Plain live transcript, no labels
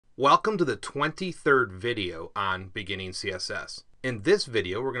Welcome to the 23rd video on beginning CSS. In this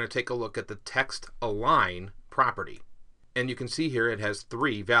video, we're going to take a look at the text align property. And you can see here it has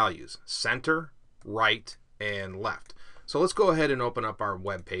three values: center, right, and left. So let's go ahead and open up our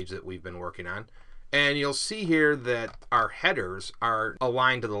web page that we've been working on. And you'll see here that our headers are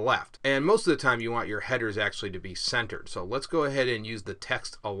aligned to the left. And most of the time you want your headers actually to be centered. So let's go ahead and use the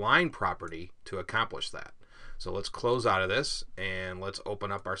text align property to accomplish that. So let's close out of this and let's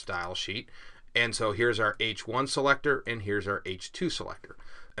open up our style sheet. And so here's our H1 selector and here's our H2 selector.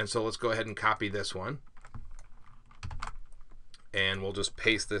 And so let's go ahead and copy this one. And we'll just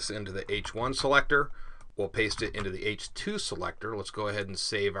paste this into the H1 selector. We'll paste it into the H2 selector. Let's go ahead and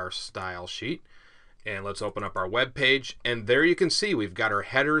save our style sheet. And let's open up our web page. And there you can see we've got our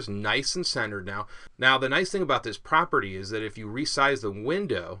headers nice and centered now. Now the nice thing about this property is that if you resize the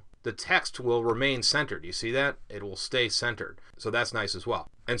window, the text will remain centered. You see that? It will stay centered. So that's nice as well.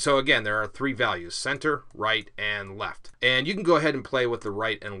 And so again, there are three values: center, right, and left. And you can go ahead and play with the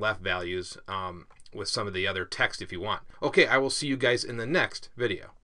right and left values with some of the other text if you want. Okay, I will see you guys in the next video.